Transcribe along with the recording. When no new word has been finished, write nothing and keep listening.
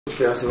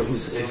Já si hodně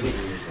se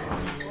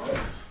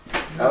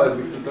ale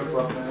bych to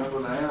chlapne nebo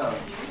ne, ale...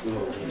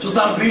 Co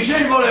tam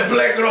píšeš, vole,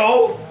 Black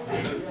Row?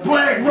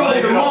 Black Row,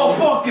 the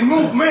motherfucking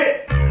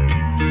movement!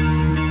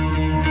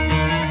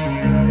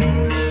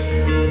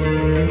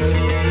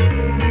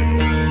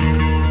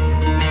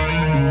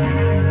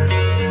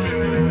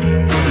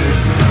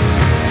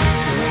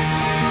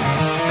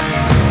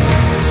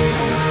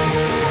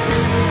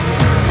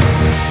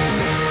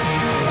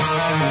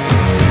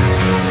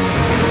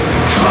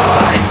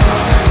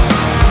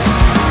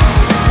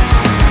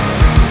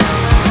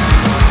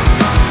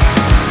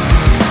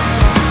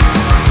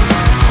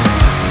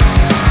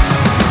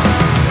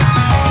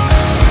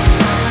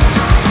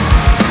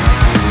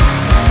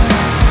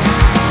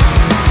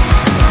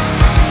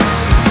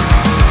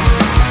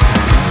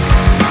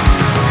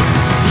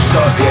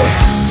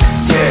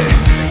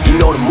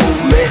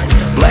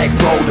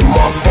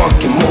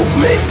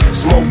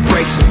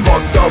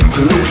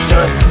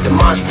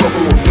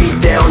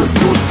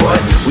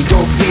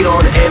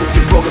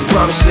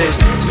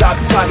 Stop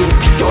talking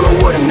if you don't know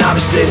what a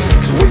novice is.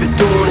 Cause we've been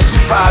doing this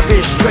for 5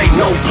 years straight.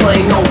 No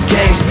playing, no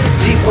games.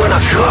 Deep when I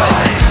cut,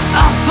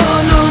 I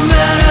fall no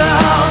matter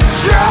how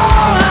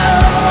strong I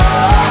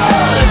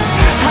was.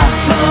 I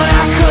thought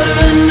I could've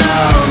been no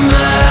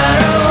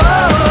matter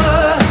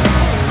what.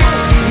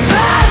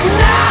 But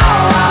now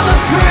I'm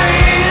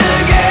afraid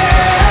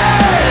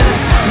again.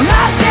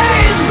 My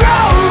day's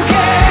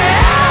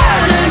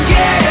broken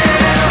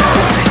again.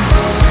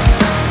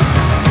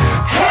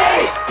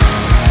 Hey!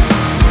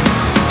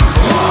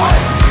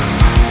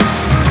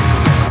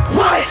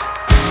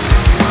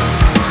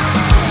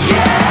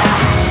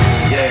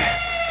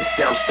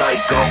 I'm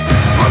psycho,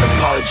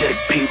 unapologetic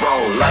people, I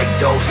don't like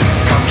those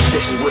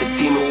conversations with a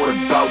demon, what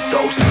about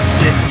those?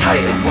 Sit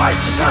tight and watch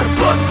just how the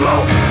blood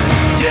flow.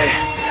 Yeah,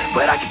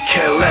 but I could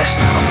care less.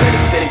 I'm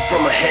benefiting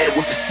from a head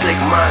with a sick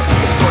mind.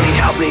 It's funny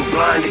how being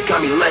blind, it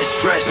got me less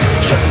stressed.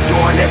 Shut the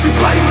door on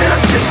everybody, man, I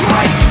just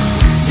might.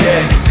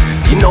 Yeah,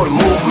 you know the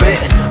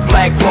movement.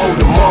 Black Road,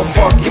 the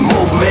motherfucking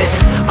movement.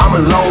 I'm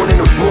alone in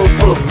a room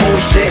full of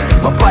bullshit.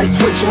 My body's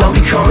twitching, I'm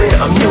becoming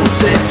a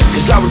mutant.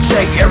 Cause I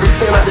reject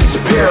everything, I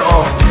disappear,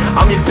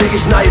 I'm your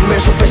biggest nightmare,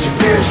 so face your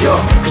fears, yo.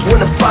 Cause when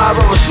the fire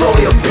will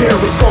slowly appear,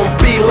 it's gonna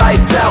be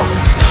lights out.